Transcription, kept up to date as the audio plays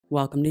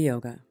Welcome to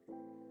yoga.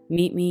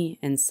 Meet me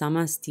in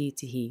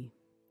Namaste,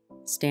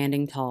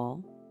 standing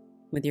tall,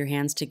 with your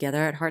hands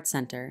together at heart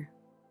center.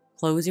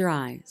 Close your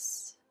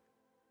eyes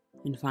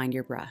and find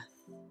your breath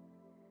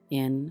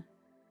in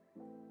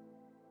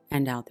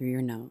and out through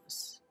your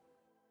nose.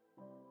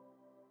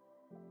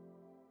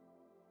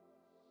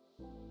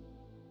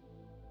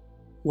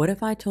 What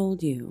if I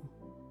told you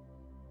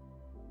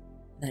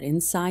that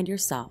inside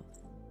yourself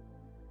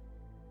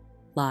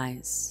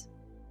lies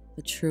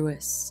the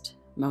truest,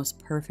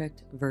 most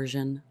perfect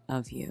version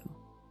of you?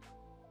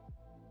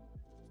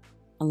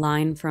 A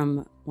line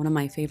from one of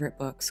my favorite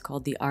books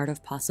called The Art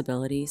of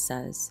Possibility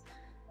says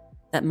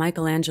that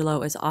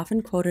Michelangelo is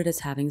often quoted as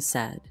having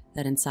said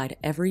that inside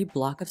every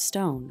block of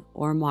stone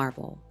or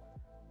marble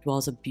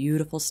dwells a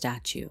beautiful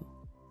statue.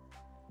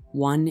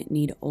 One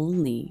need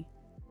only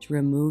to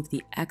remove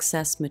the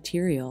excess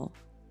material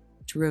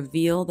to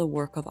reveal the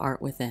work of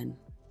art within.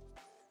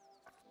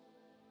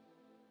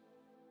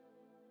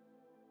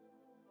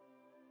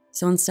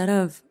 So instead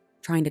of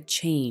trying to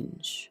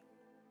change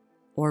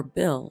or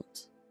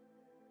build,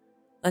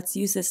 let's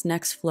use this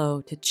next flow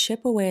to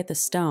chip away at the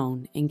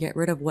stone and get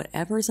rid of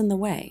whatever's in the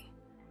way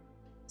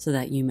so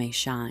that you may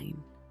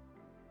shine.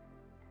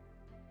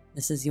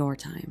 This is your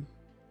time.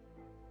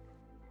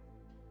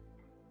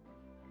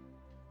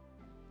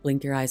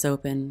 Blink your eyes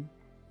open.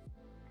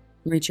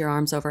 Reach your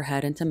arms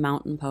overhead into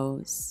mountain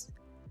pose.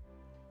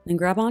 Then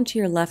grab onto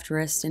your left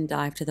wrist and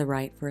dive to the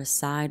right for a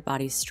side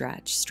body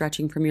stretch,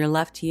 stretching from your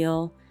left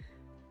heel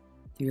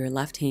through your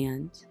left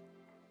hand.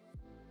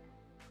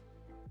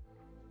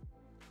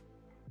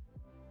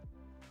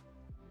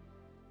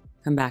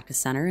 Come back to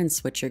center and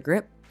switch your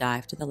grip,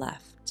 dive to the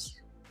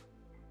left.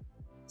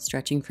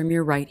 Stretching from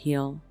your right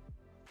heel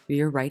through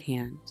your right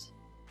hand.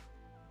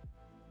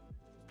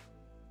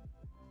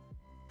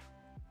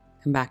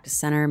 Come back to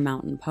center,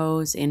 mountain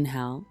pose,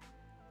 inhale.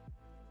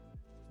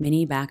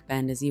 Mini back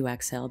bend as you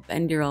exhale.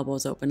 Bend your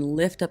elbows open,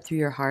 lift up through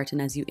your heart,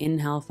 and as you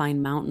inhale,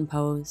 find mountain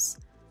pose.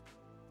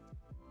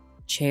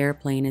 Chair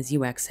plane as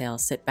you exhale,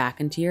 sit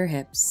back into your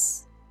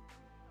hips.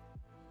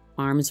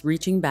 Arms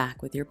reaching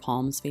back with your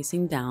palms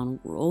facing down,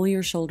 roll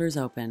your shoulders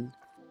open.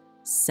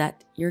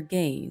 Set your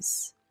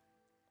gaze.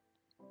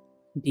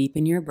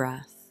 Deepen your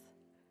breath.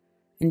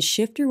 And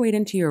shift your weight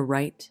into your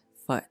right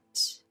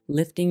foot,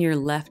 lifting your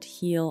left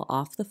heel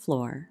off the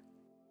floor.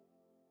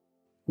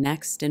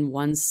 Next, in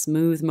one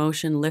smooth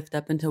motion, lift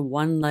up into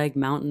one leg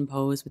mountain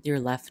pose with your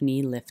left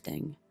knee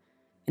lifting.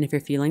 And if you're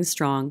feeling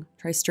strong,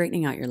 try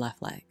straightening out your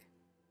left leg.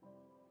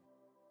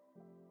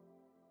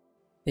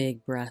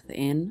 Big breath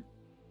in.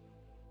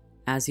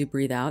 As you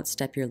breathe out,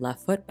 step your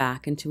left foot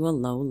back into a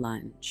low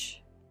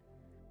lunge.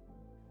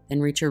 Then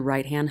reach your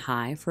right hand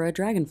high for a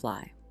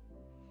dragonfly.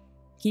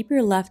 Keep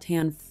your left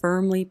hand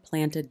firmly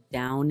planted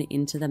down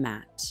into the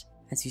mat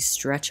as you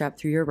stretch up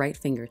through your right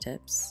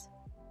fingertips.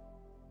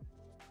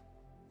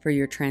 For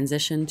your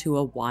transition to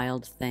a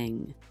wild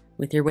thing,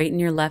 with your weight in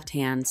your left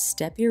hand,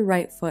 step your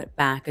right foot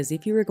back as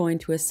if you were going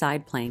to a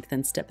side plank,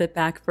 then step it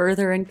back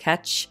further and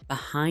catch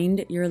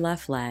behind your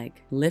left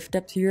leg. Lift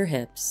up through your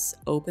hips,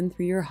 open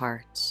through your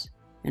heart,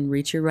 and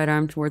reach your right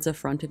arm towards the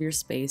front of your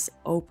space,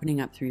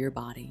 opening up through your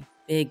body.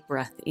 Big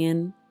breath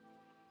in.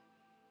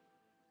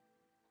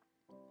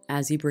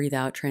 As you breathe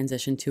out,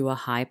 transition to a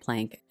high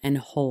plank and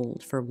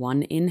hold for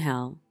one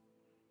inhale.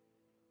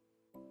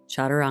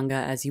 Chaturanga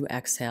as you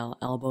exhale,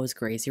 elbows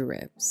graze your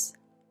ribs.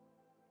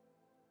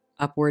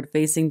 Upward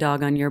facing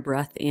dog on your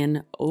breath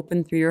in,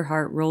 open through your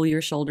heart, roll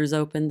your shoulders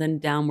open, then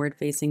downward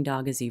facing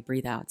dog as you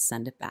breathe out,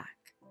 send it back.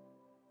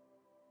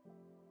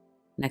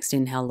 Next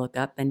inhale, look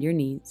up, bend your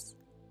knees.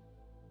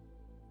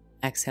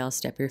 Exhale,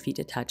 step your feet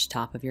to touch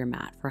top of your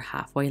mat for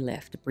halfway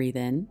lift. Breathe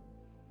in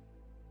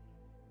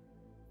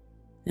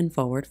and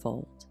forward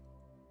fold.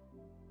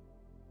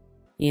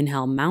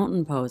 Inhale,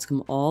 mountain pose,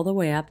 come all the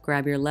way up,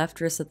 grab your left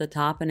wrist at the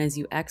top, and as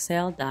you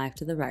exhale, dive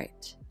to the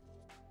right.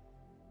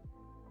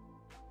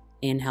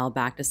 Inhale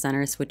back to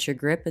center, switch your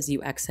grip. As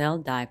you exhale,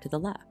 dive to the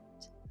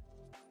left.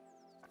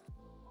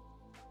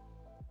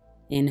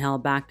 Inhale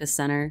back to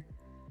center,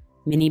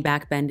 mini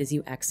back bend as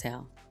you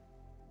exhale.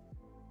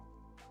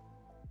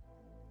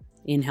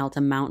 Inhale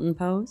to mountain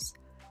pose.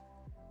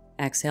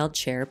 Exhale,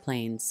 chair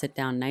plane. Sit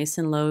down nice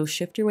and low,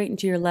 shift your weight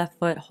into your left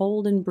foot,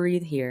 hold and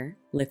breathe here,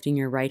 lifting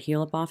your right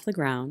heel up off the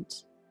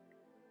ground.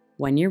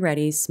 When you're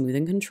ready, smooth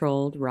and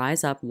controlled,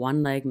 rise up,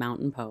 one leg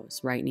mountain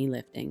pose, right knee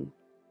lifting.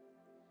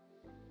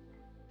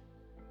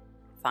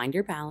 Find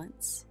your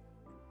balance.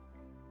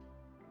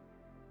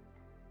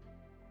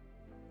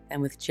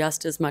 And with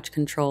just as much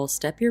control,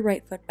 step your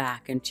right foot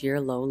back into your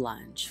low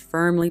lunge.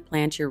 Firmly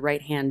plant your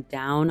right hand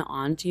down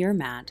onto your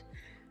mat.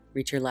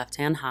 Reach your left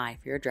hand high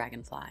for your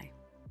dragonfly.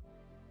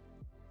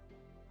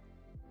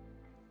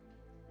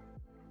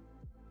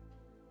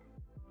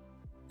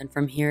 And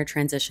from here,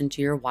 transition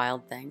to your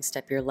wild thing.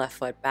 Step your left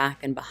foot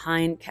back and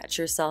behind, catch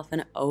yourself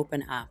and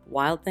open up.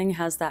 Wild thing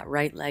has that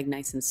right leg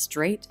nice and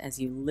straight as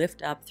you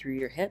lift up through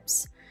your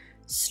hips,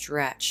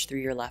 stretch through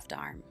your left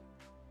arm.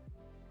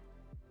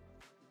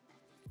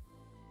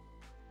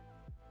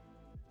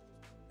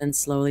 Then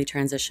slowly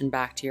transition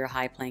back to your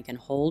high plank and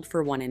hold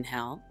for one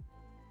inhale.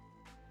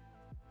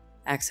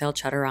 Exhale,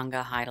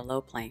 chaturanga, high to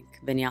low plank.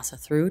 Vinyasa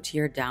through to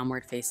your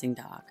downward facing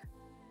dog.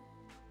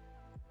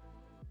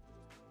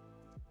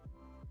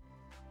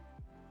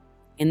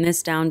 In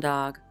this down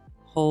dog,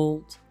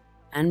 hold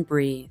and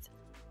breathe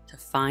to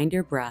find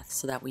your breath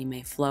so that we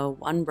may flow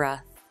one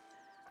breath,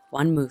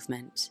 one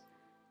movement,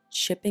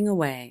 chipping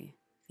away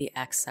the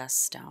excess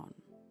stone.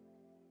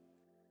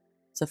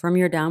 So from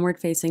your downward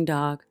facing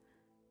dog,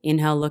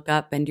 inhale, look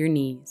up, bend your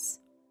knees.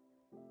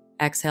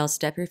 Exhale,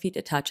 step your feet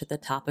to touch at the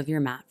top of your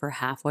mat for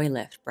halfway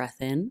lift. Breath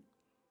in,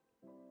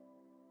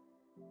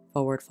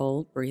 forward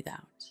fold, breathe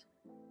out.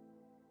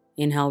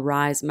 Inhale,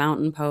 rise,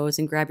 mountain pose,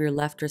 and grab your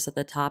left wrist at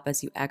the top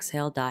as you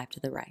exhale, dive to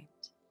the right.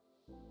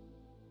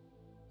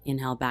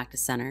 Inhale, back to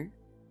center.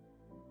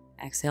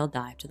 Exhale,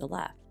 dive to the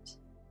left.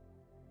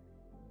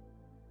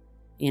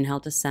 Inhale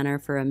to center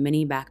for a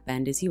mini back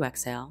bend as you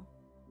exhale.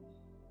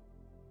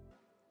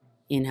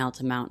 Inhale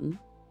to mountain.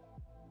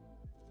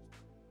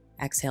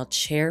 Exhale,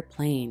 chair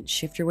plane.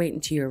 Shift your weight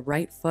into your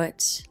right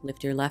foot.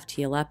 Lift your left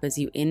heel up as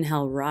you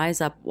inhale,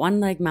 rise up, one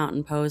leg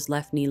mountain pose,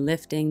 left knee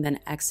lifting. Then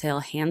exhale,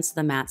 hands to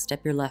the mat,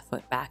 step your left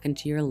foot back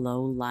into your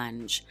low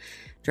lunge.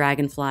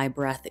 Dragonfly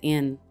breath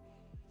in.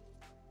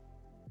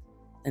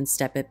 Then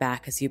step it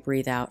back as you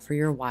breathe out for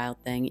your wild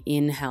thing.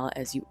 Inhale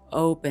as you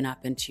open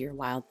up into your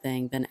wild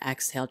thing. Then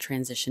exhale,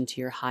 transition to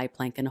your high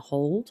plank and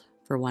hold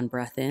for one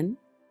breath in.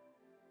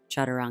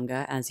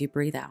 Chaturanga as you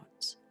breathe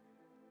out.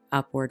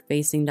 Upward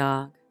facing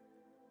dog.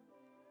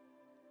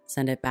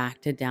 Send it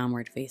back to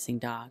downward facing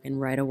dog. And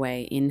right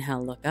away,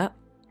 inhale, look up.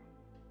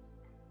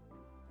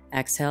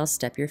 Exhale,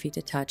 step your feet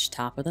to touch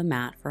top of the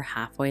mat for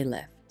halfway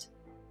lift.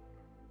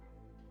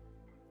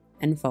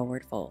 And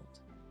forward fold.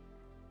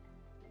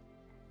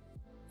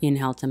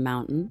 Inhale to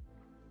mountain.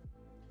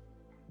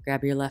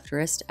 Grab your left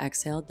wrist,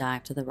 exhale,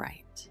 dive to the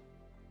right.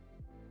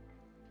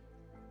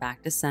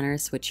 Back to center,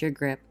 switch your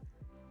grip,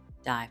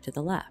 dive to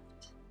the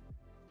left.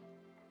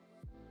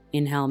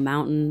 Inhale,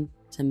 mountain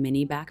to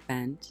mini back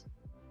bend.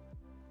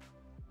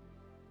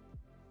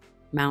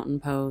 Mountain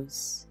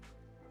pose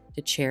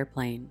to chair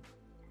plane.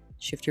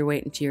 Shift your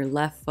weight into your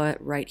left foot,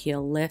 right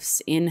heel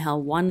lifts.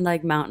 Inhale, one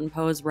leg mountain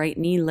pose, right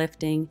knee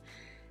lifting.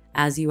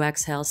 As you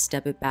exhale,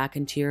 step it back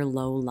into your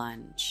low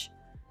lunge.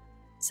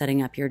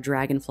 Setting up your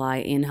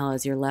dragonfly, inhale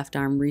as your left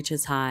arm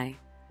reaches high.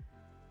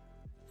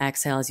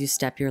 Exhale as you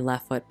step your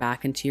left foot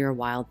back into your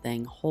wild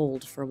thing.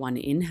 Hold for one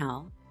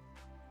inhale.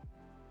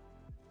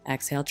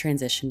 Exhale,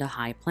 transition to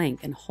high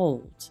plank and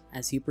hold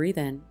as you breathe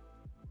in.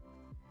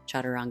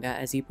 Chaturanga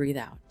as you breathe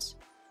out.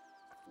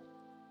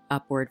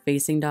 Upward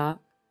facing dog.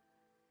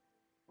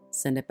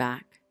 Send it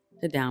back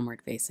to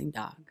downward facing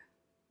dog.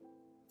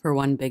 For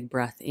one big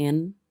breath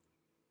in.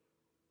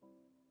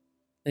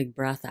 Big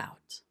breath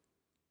out.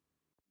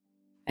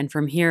 And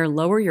from here,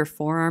 lower your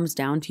forearms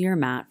down to your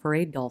mat for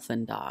a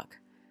dolphin dog.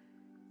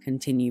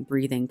 Continue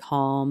breathing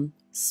calm,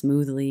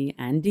 smoothly,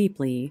 and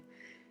deeply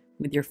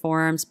with your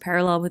forearms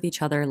parallel with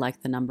each other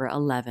like the number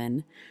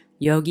 11.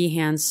 Yogi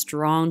hands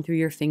strong through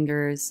your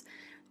fingers,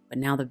 but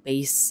now the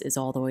base is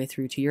all the way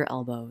through to your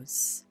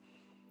elbows.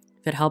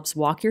 If it helps,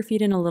 walk your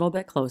feet in a little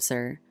bit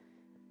closer.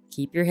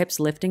 Keep your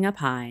hips lifting up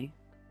high.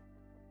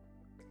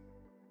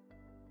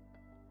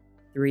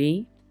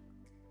 3,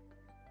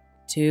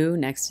 2,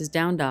 next is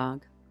down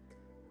dog.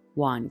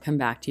 1, come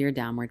back to your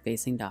downward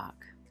facing dog.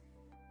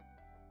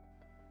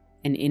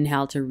 And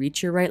inhale to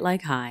reach your right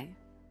leg high.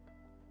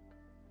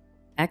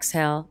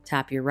 Exhale,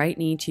 tap your right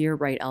knee to your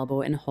right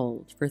elbow and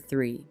hold for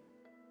 3,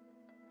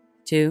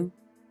 2,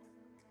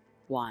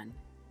 1.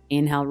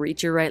 Inhale,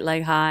 reach your right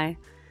leg high.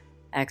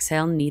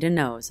 Exhale, knee to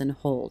nose and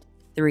hold.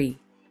 3,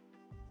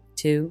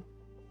 2,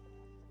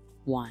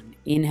 1.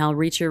 Inhale,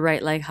 reach your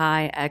right leg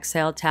high.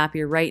 Exhale, tap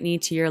your right knee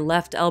to your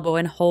left elbow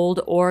and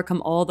hold, or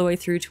come all the way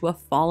through to a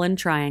fallen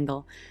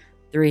triangle.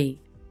 3,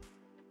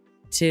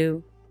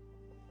 2,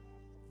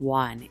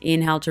 1.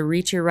 Inhale to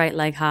reach your right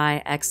leg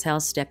high. Exhale,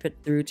 step it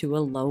through to a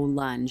low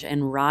lunge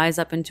and rise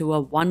up into a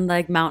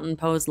one-leg mountain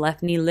pose,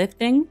 left knee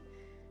lifting.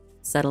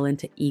 Settle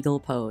into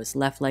eagle pose,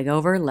 left leg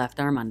over, left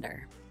arm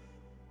under.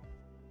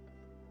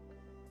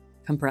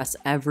 Compress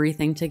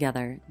everything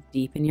together,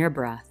 deepen your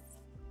breath.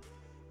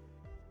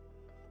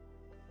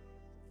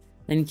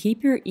 Then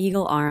keep your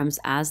eagle arms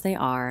as they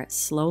are,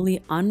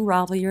 slowly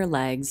unravel your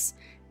legs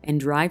and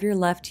drive your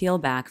left heel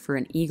back for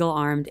an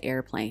eagle-armed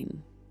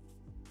airplane.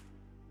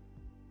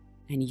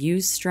 And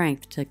use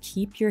strength to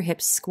keep your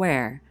hips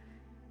square,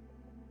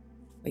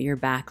 but your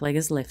back leg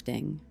is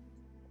lifting.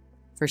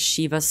 For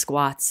Shiva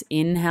squats,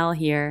 inhale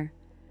here.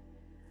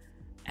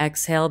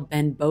 Exhale,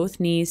 bend both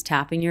knees,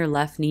 tapping your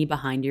left knee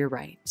behind your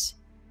right.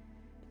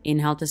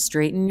 Inhale to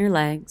straighten your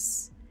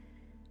legs.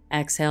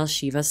 Exhale,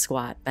 Shiva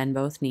squat, bend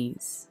both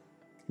knees.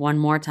 One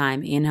more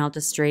time, inhale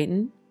to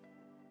straighten.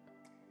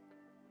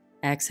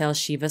 Exhale,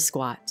 Shiva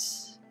squat.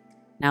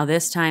 Now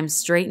this time,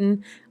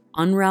 straighten,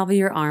 unravel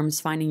your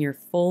arms, finding your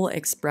full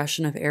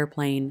expression of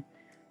airplane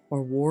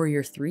or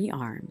warrior 3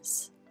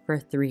 arms for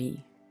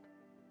 3,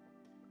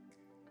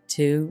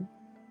 2,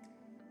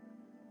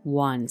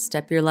 1.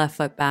 Step your left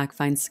foot back,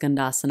 find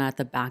Skandasana at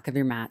the back of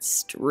your mat,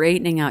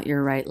 straightening out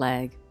your right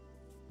leg.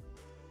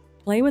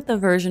 Play with the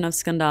version of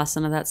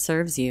Skandasana that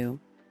serves you.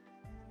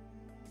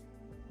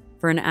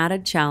 For an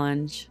added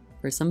challenge,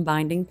 for some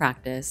binding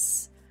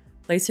practice,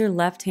 place your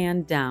left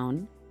hand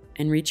down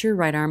and reach your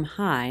right arm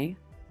high,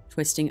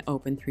 twisting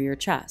open through your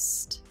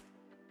chest.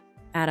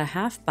 Add a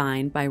half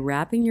bind by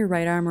wrapping your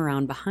right arm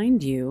around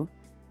behind you,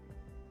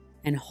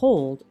 and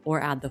hold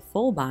or add the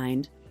full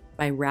bind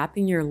by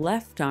wrapping your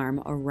left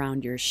arm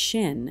around your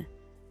shin,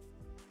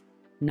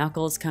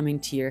 knuckles coming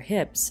to your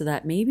hips so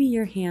that maybe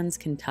your hands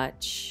can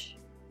touch.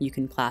 You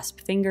can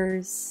clasp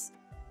fingers,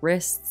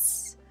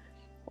 wrists,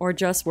 or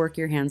just work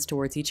your hands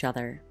towards each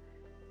other.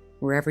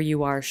 Wherever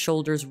you are,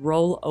 shoulders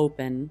roll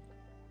open,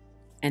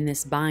 and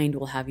this bind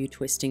will have you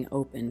twisting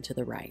open to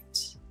the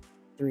right.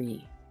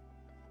 3,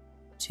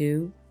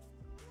 2,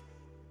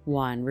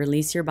 1.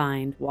 Release your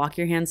bind. Walk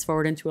your hands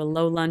forward into a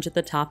low lunge at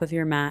the top of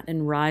your mat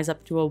and rise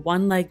up to a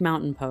one-leg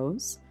mountain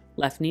pose,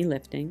 left knee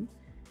lifting.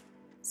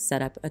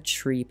 Set up a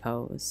tree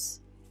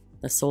pose.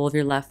 The sole of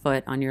your left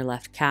foot on your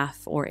left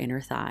calf or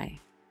inner thigh.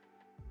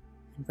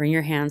 Bring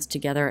your hands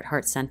together at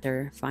heart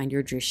center. Find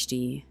your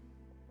drishti.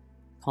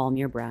 Calm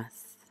your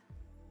breath.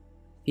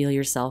 Feel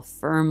yourself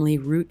firmly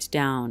root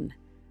down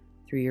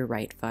through your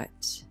right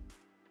foot.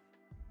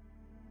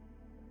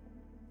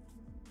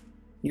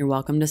 You're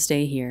welcome to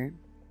stay here,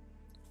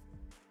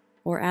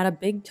 or add a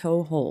big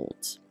toe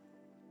hold,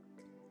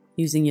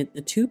 using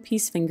the 2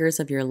 peace fingers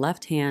of your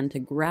left hand to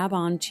grab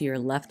onto your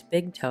left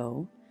big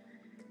toe.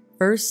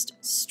 First,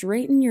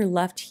 straighten your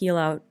left heel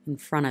out in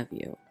front of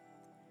you,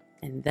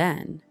 and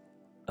then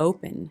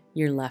open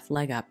your left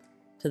leg up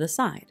to the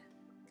side.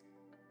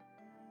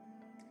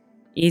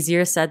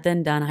 Easier said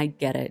than done, I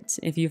get it.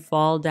 If you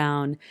fall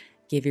down,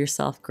 give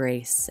yourself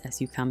grace as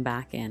you come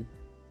back in.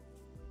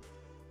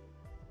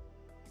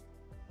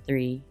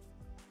 3,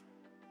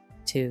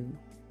 2,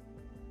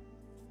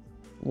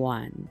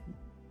 1.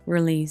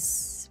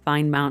 Release.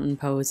 Find mountain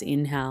pose.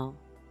 Inhale.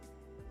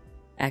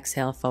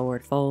 Exhale,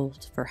 forward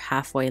fold for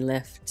halfway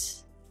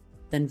lift.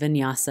 Then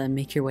vinyasa,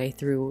 make your way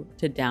through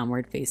to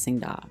downward facing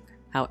dog,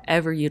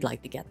 however you'd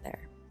like to get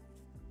there.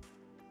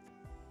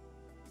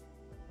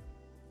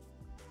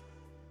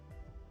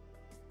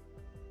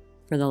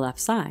 For the left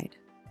side,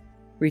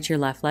 reach your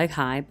left leg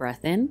high,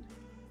 breath in.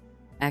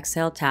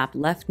 Exhale, tap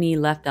left knee,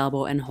 left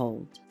elbow, and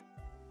hold.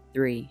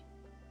 3,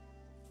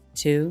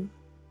 2,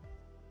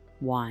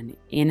 1.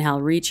 Inhale,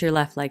 reach your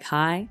left leg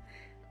high.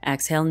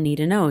 Exhale, knee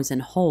to nose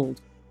and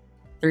hold.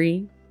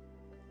 3,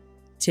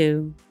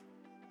 2,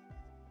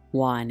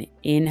 1.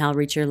 Inhale,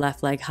 reach your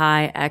left leg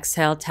high.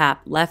 Exhale,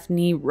 tap left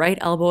knee, right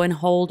elbow and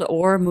hold,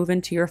 or move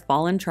into your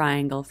fallen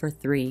triangle for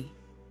 3,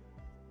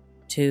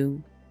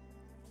 2,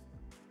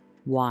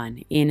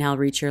 1. Inhale,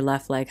 reach your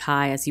left leg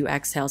high. As you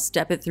exhale,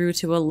 step it through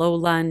to a low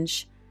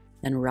lunge,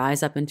 then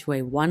rise up into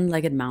a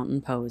one-legged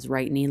mountain pose,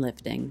 right knee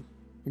lifting,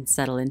 and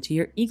settle into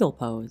your eagle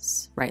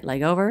pose. Right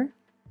leg over,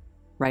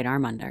 right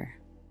arm under.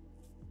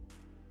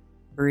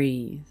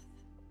 Breathe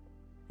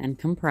and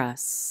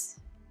compress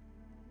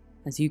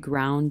as you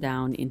ground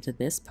down into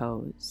this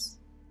pose.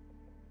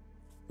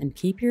 And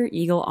keep your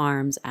eagle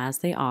arms as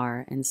they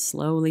are and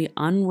slowly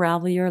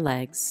unravel your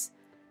legs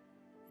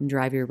and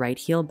drive your right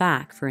heel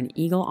back for an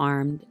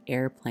eagle-armed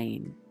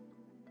airplane.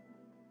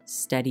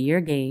 Steady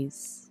your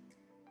gaze.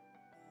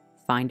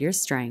 Find your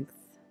strength.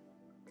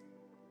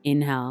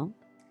 Inhale.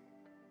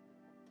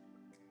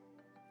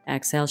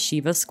 Exhale,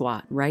 Shiva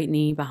squat, right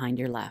knee behind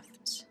your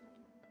left.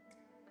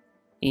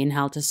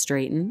 Inhale to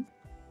straighten.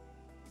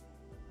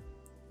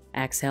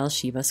 Exhale,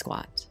 Shiva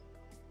squat.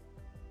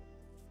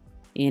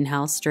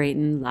 Inhale,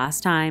 straighten,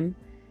 last time.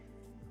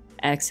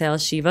 Exhale,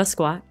 Shiva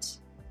squat.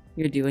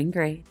 You're doing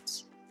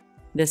great.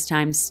 This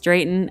time,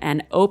 straighten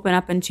and open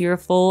up into your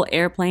full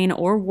airplane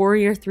or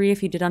warrior 3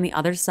 if you did on the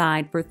other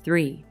side for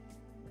 3,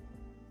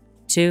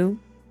 2,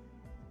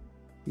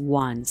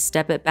 1.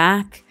 Step it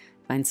back.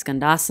 Find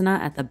Skandasana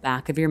at the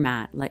back of your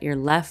mat. Let your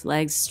left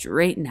leg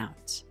straighten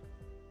out.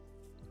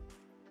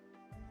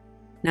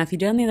 Now, if you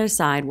did on the other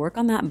side, work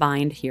on that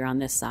bind here on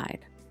this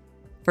side.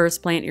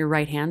 First, plant your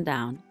right hand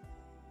down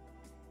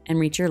and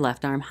reach your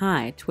left arm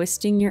high,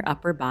 twisting your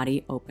upper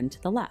body open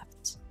to the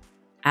left.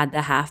 Add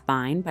the half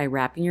bind by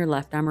wrapping your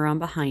left arm around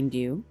behind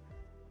you.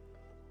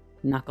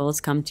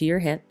 Knuckles come to your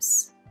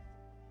hips.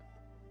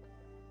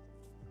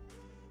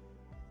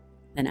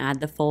 Then add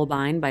the full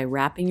bind by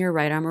wrapping your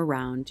right arm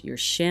around your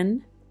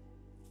shin,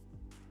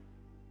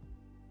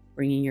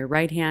 bringing your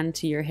right hand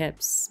to your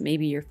hips.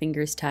 Maybe your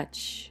fingers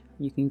touch.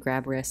 You can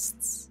grab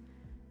wrists,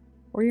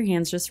 or your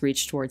hands just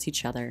reach towards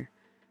each other.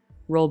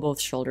 Roll both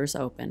shoulders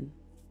open.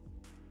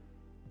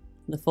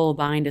 The full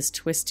bind is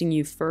twisting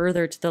you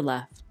further to the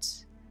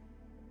left.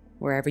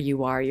 Wherever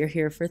you are, you're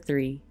here for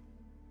 3,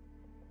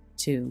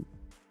 2,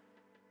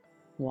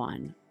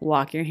 1.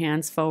 Walk your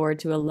hands forward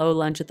to a low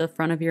lunge at the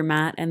front of your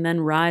mat and then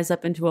rise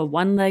up into a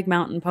one-leg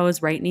mountain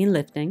pose, right knee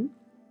lifting,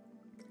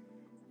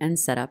 and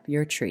set up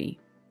your tree.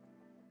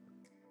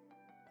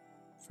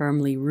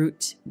 Firmly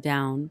root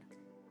down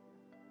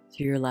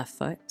through your left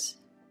foot.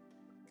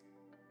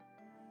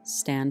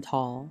 stand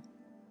tall,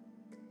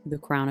 the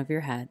crown of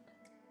your head.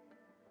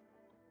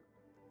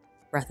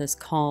 Breath is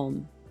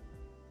calm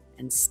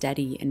and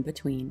steady in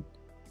between.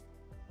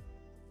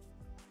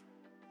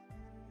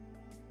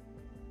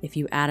 If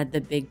you added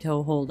the big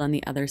toe hold on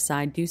the other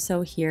side, do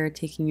so here,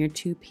 taking your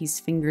 2-piece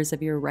fingers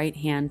of your right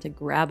hand to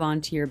grab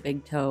onto your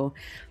big toe.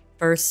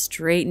 First,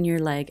 straighten your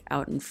leg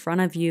out in front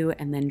of you,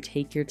 and then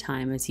take your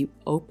time as you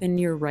open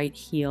your right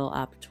heel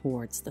up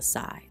towards the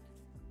side.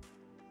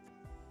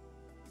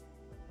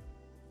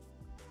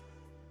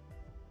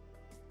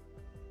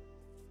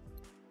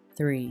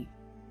 Three,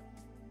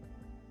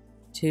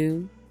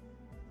 two,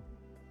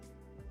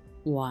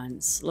 one.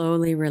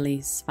 Slowly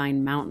release.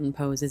 Find mountain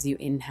pose as you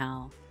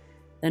inhale,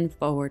 then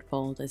forward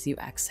fold as you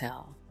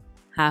exhale.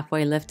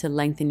 Halfway lift to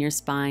lengthen your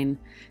spine,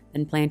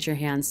 then plant your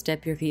hands,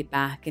 step your feet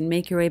back, and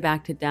make your way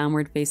back to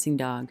downward facing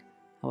dog,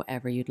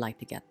 however you'd like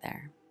to get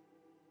there.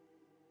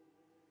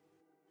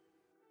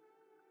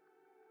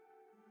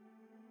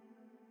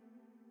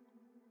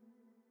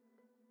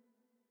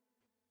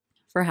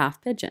 For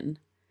half pigeon,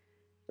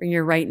 bring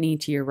your right knee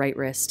to your right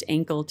wrist,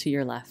 ankle to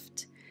your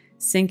left.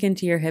 Sink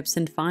into your hips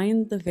and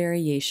find the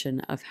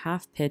variation of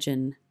half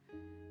pigeon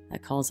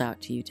that calls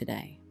out to you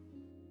today.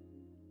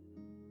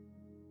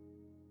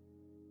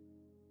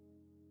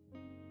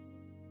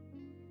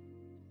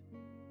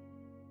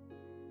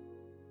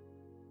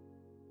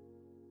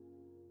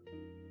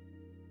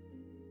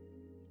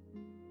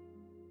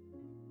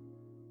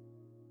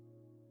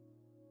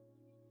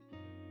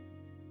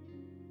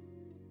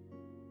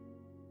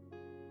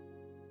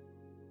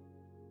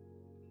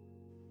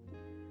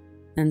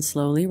 Then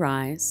slowly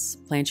rise,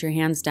 plant your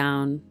hands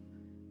down,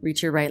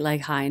 reach your right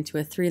leg high into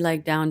a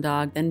 3-leg down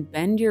dog, then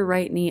bend your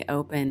right knee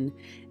open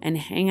and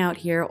hang out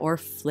here or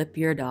flip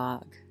your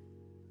dog.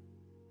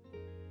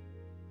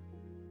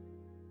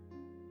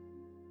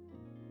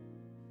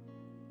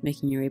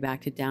 Making your way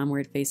back to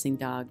downward facing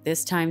dog.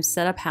 This time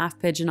set up half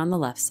pigeon on the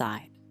left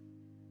side.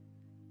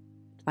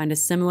 Find a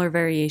similar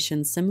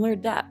variation, similar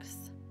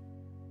depth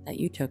that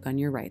you took on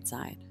your right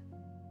side.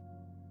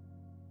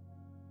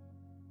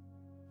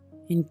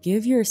 And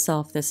give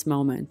yourself this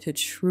moment to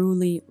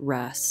truly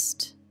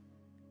rest,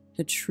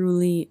 to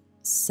truly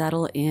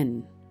settle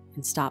in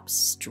and stop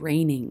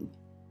straining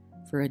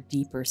for a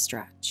deeper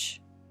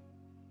stretch.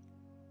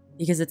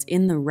 Because it's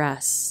in the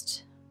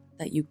rest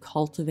that you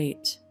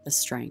cultivate the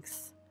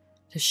strength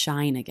to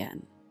shine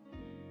again.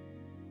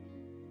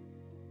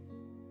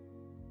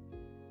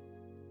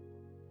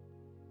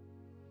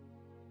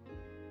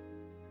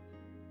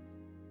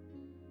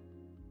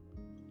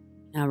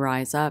 Now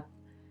rise up.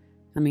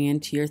 Coming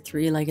into your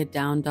 3-legged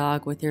down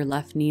dog with your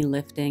left knee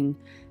lifting.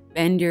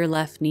 Bend your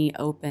left knee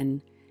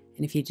open.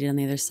 And if you did on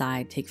the other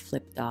side, take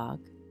flip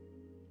dog.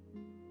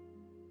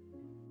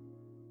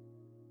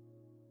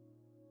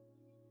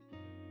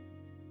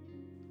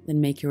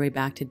 Then make your way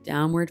back to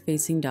downward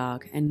facing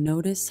dog and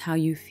notice how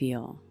you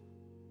feel.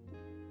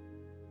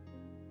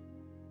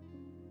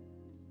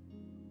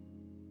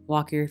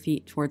 Walk your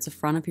feet towards the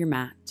front of your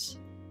mat.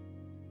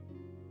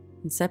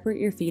 And separate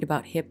your feet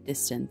about hip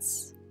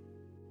distance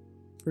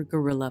for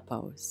gorilla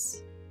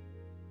pose.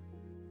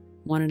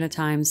 One at a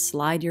time,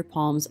 slide your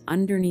palms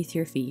underneath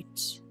your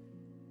feet.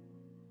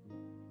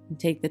 And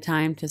take the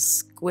time to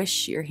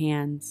squish your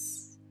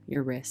hands,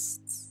 your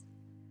wrists.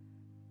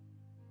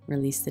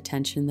 Release the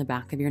tension in the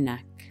back of your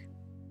neck.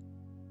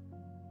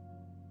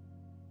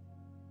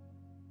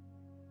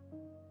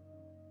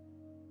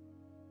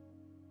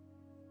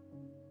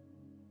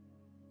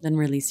 Then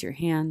release your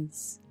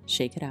hands,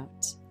 shake it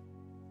out.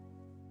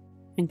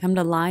 And come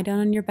to lie down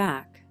on your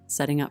back,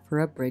 setting up for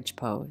a bridge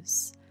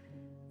pose,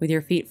 with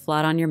your feet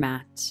flat on your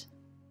mat,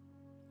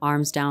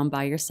 arms down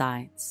by your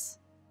sides.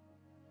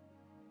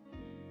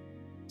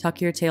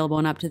 Tuck your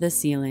tailbone up to the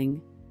ceiling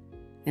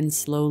and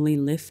slowly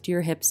lift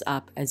your hips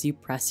up as you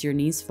press your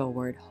knees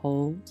forward.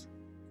 Hold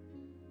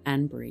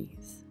and breathe.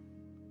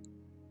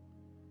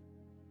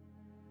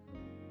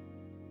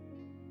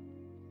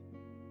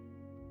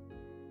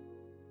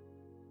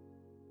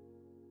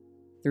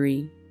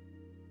 Three,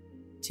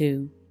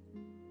 two,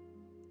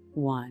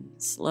 1.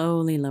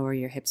 Slowly lower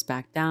your hips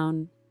back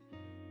down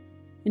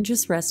and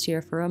just rest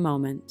here for a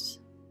moment,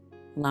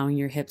 allowing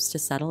your hips to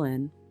settle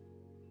in.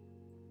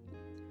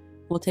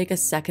 We'll take a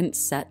second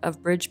set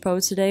of bridge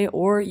pose today,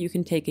 or you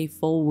can take a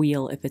full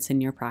wheel if it's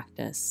in your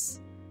practice.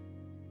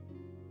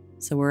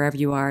 So wherever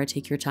you are,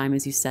 take your time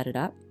as you set it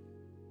up,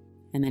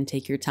 and then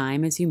take your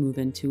time as you move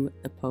into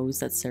the pose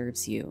that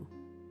serves you.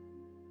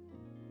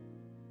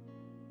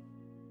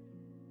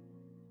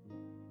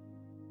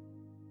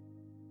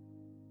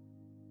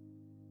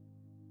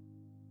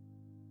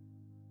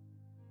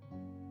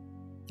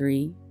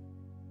 Three,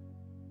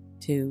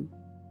 two,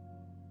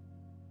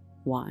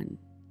 1.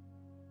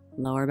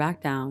 Lower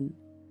back down.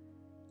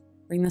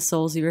 Bring the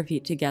soles of your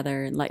feet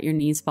together and let your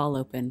knees fall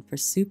open for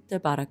Supta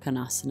Baddha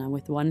Konasana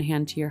with one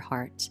hand to your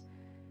heart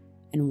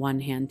and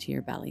one hand to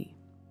your belly.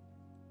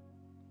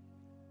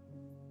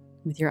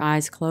 With your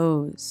eyes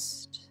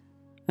closed,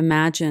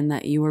 imagine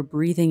that you are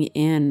breathing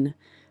in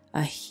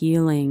a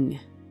healing,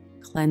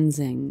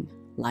 cleansing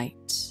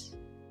light.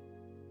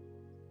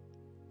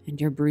 And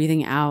you're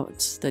breathing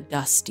out the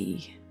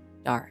dusty,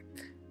 dark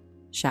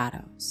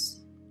shadows.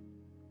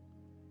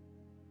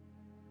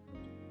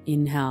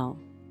 Inhale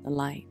the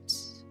light.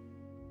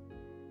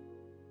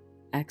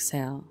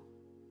 Exhale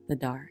the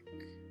dark.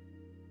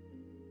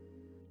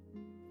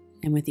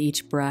 And with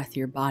each breath,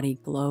 your body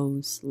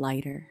glows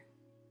lighter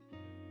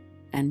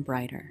and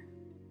brighter.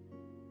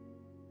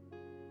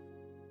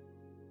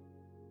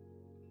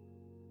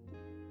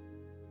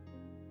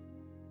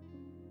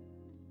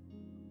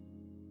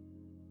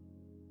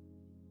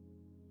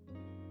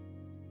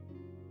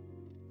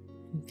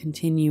 And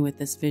continue with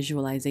this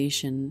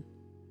visualization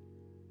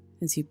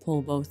as you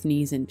pull both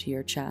knees into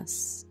your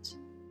chest.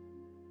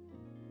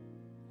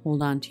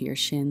 Hold on to your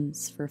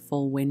shins for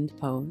full wind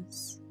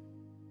pose.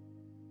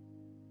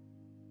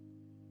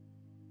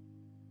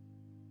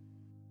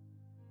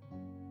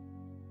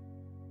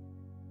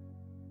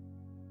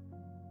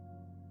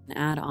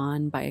 Add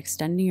on by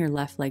extending your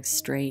left leg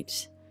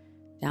straight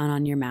down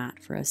on your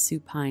mat for a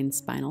supine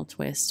spinal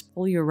twist.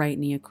 Pull your right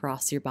knee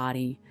across your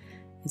body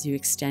as you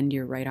extend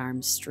your right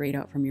arm straight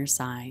out from your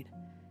side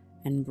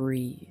and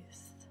breathe.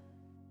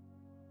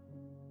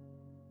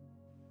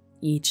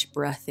 Each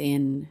breath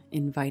in,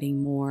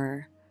 inviting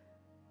more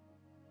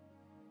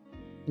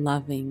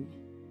loving,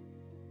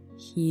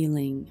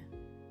 healing,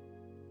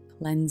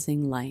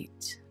 cleansing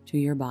light to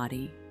your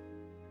body.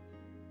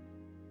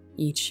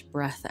 Each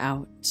breath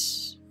out,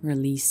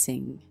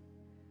 releasing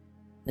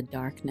the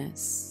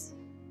darkness,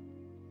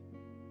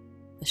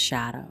 the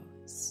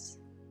shadows,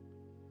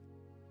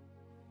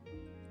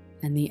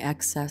 and the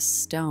excess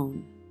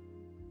stone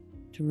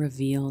to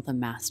reveal the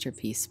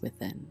masterpiece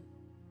within.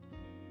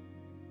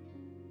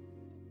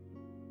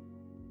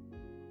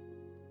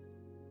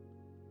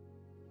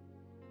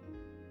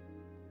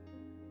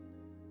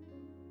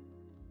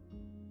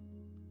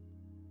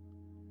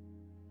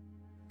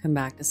 Come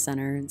back to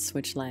center and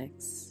switch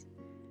legs.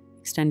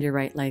 Extend your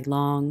right leg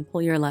long,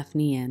 pull your left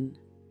knee in.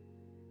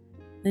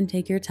 Then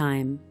take your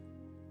time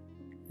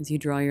as you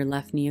draw your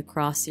left knee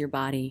across your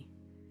body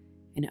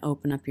and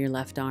open up your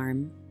left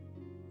arm.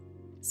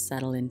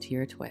 Settle into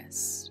your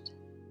twist.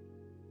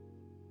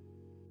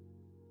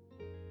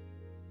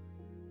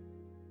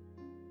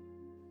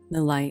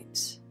 The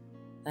light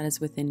that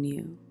is within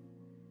you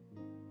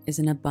is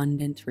an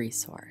abundant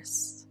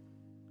resource.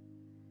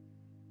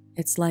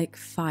 It's like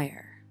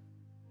fire.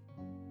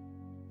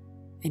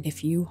 And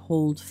if you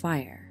hold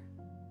fire,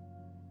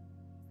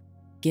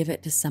 give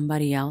it to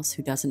somebody else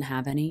who doesn't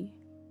have any,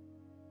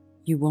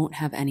 you won't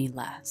have any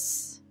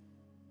less.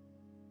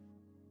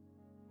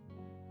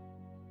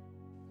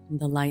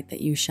 The light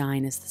that you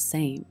shine is the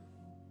same.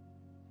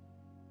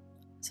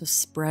 So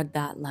spread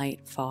that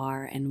light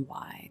far and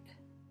wide.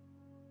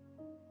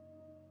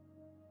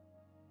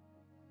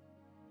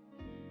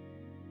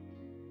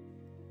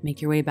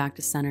 Make your way back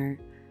to center.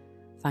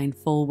 Find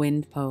full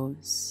wind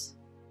pose.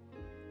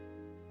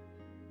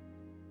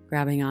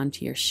 Grabbing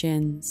onto your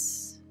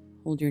shins,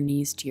 hold your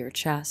knees to your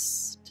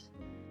chest,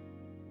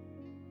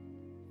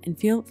 and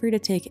feel free to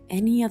take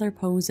any other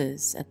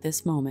poses at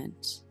this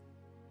moment,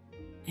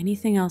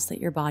 anything else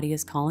that your body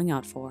is calling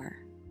out for.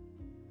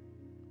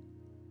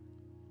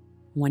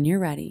 When you're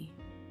ready,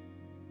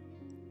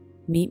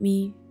 meet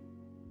me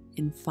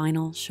in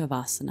final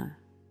Savasana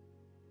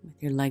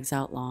with your legs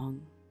out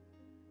long.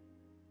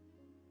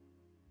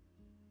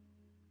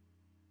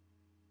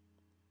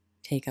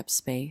 Take up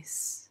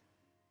space.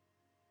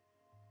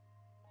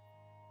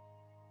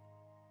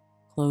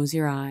 Close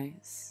your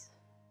eyes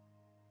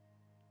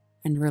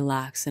and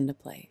relax into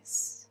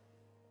place.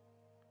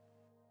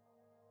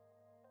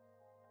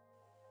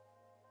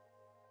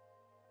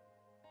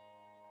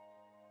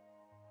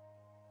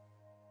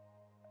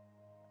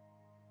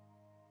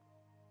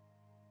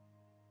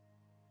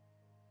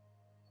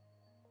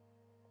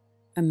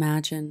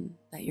 Imagine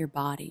that your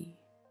body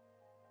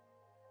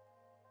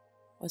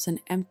was an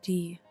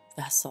empty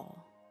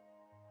vessel,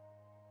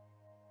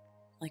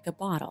 like a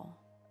bottle.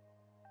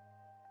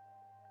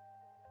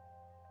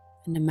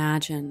 And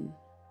imagine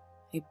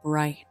a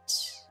bright,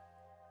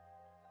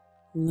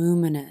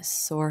 luminous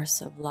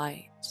source of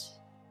light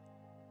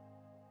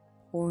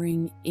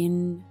pouring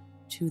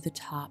into the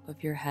top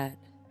of your head,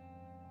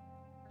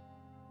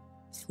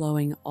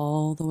 flowing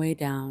all the way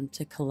down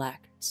to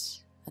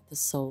collect at the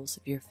soles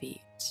of your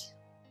feet.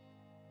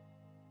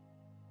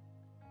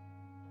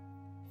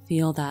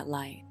 Feel that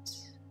light,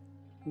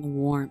 the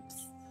warmth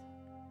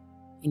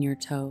in your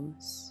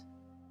toes,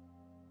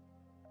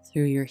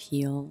 through your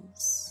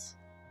heels,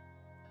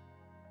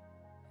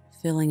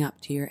 filling up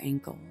to your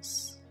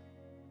ankles.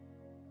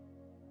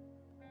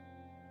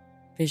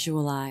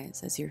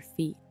 Visualize as your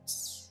feet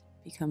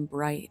become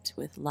bright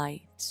with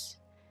light,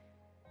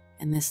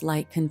 and this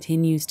light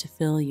continues to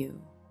fill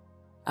you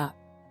up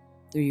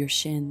through your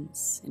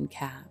shins and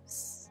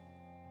calves,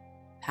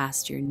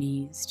 past your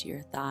knees to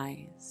your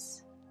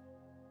thighs,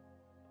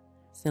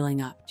 filling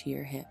up to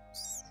your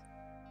hips.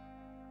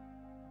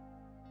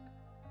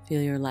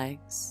 Feel your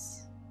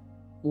legs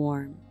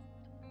warm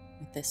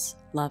with this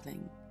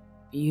loving,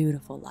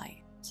 beautiful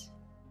light.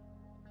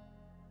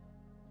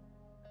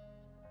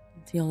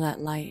 Feel that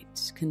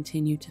light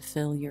continue to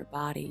fill your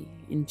body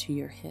into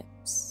your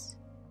hips,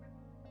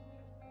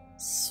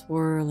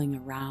 swirling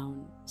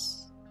around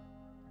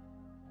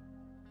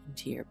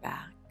into your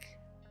back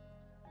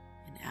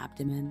and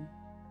abdomen,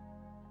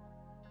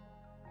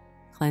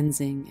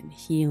 cleansing and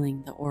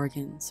healing the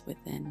organs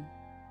within.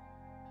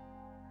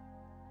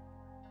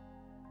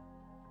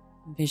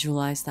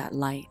 Visualize that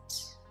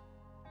light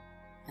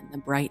and the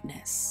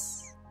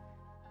brightness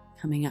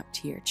coming up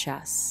to your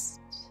chest,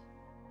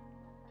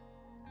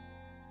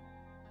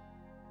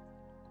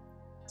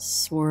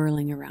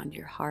 swirling around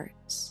your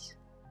heart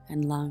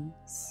and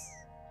lungs,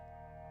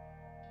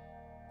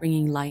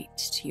 bringing light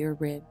to your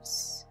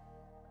ribs,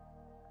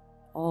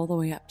 all the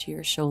way up to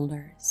your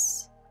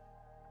shoulders,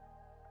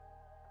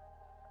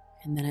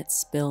 and then it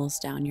spills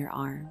down your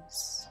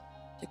arms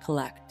to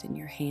collect in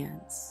your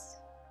hands.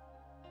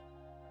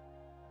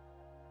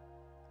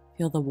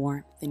 Feel the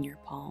warmth in your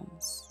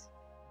palms,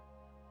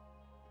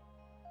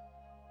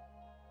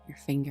 your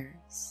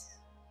fingers,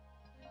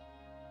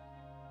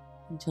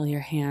 until your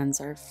hands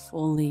are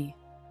fully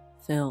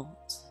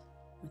filled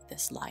with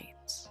this light.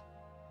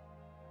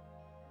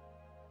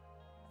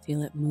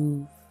 Feel it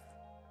move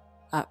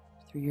up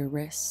through your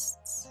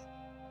wrists,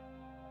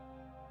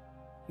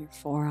 your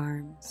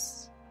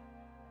forearms,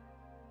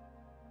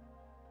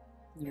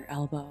 your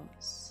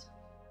elbows,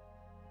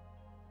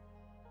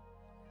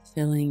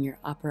 filling your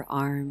upper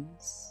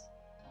arms,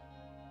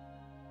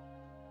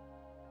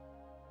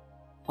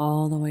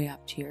 all the way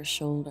up to your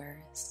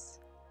shoulders.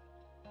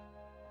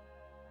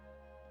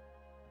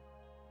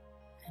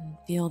 And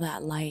feel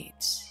that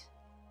light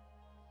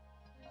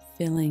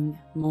filling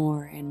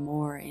more and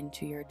more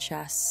into your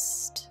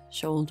chest,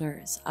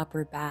 shoulders,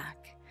 upper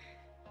back,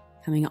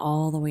 coming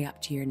all the way up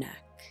to your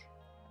neck,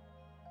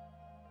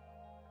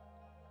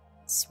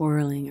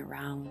 swirling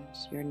around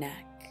your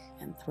neck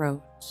and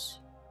throat,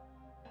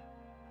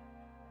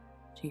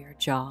 to your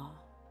jaw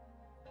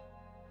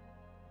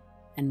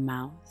and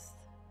mouth,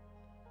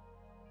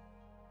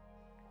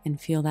 and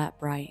feel that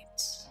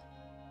bright,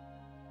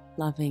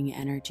 loving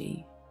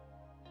energy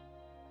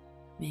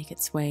make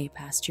its way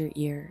past your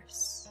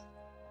ears,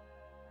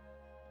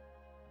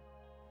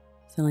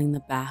 filling the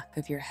back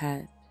of your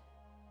head,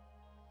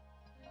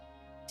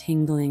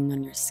 tingling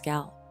on your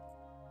scalp,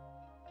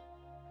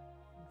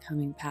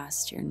 coming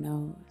past your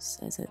nose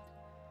as it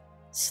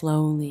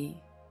slowly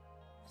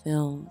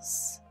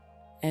fills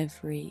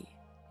every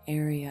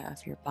area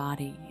of your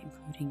body,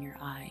 including your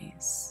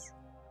eyes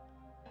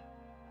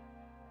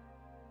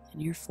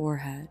and your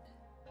forehead,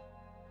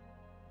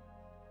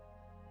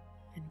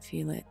 and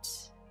feel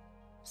it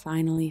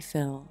finally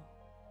fill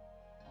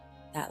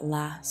that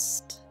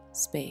last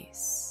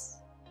space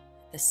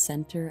at the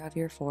center of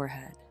your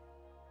forehead,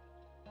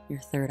 your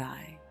third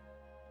eye.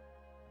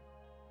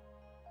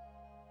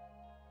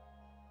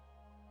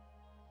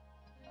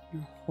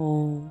 Your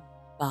whole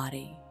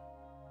body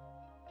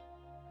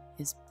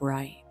is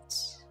bright,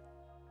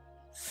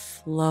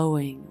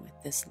 flowing with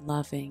this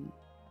loving,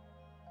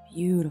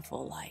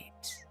 beautiful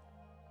light,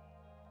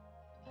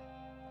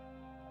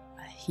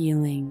 a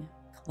healing,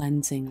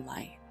 cleansing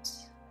light.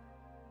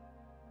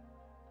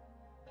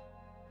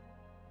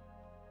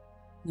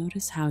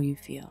 Notice how you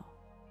feel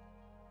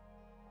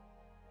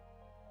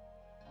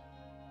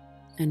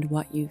and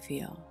what you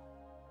feel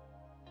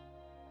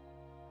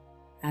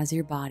as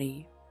your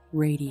body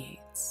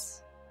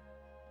radiates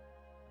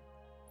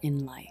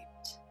in light.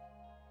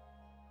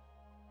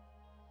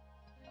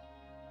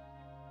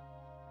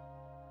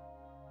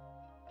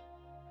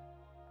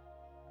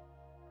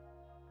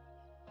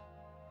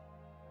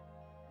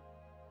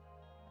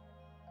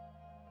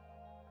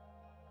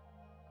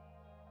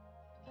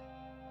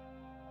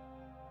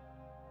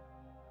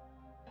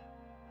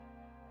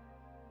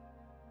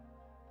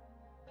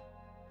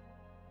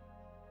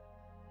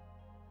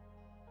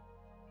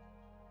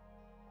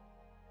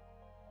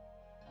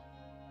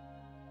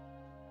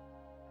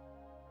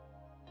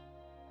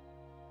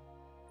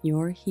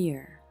 You're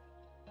here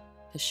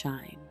to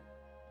shine.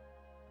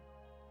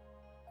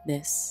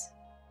 This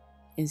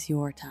is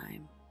your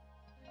time.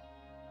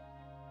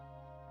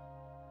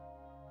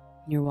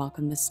 You're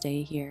welcome to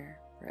stay here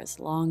for as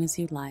long as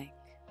you'd like.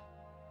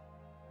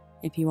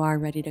 If you are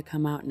ready to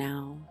come out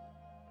now,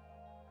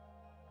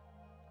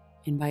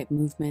 invite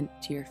movement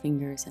to your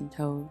fingers and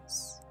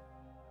toes,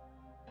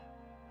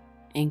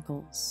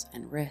 ankles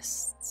and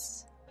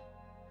wrists,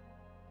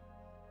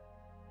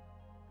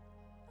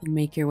 and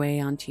make your way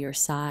onto your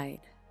side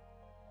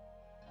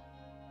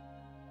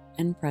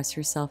and press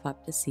yourself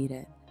up to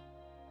seated.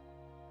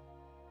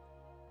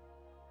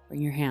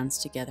 Bring your hands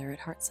together at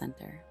heart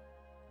center.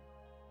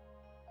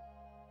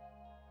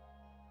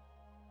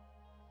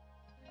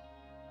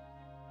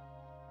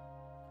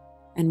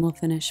 And we'll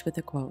finish with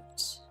a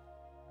quote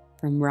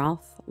from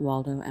Ralph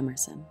Waldo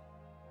Emerson.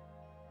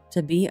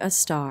 To be a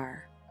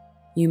star,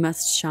 you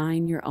must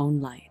shine your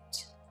own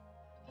light.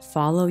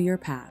 Follow your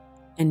path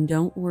and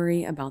don't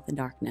worry about the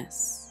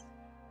darkness,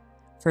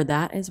 for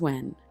that is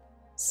when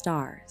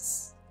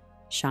stars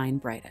shine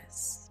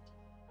brightest.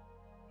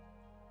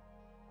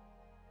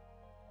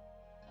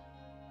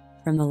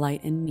 From the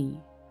light in me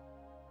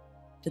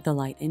to the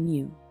light in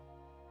you.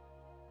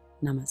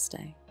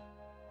 Namaste.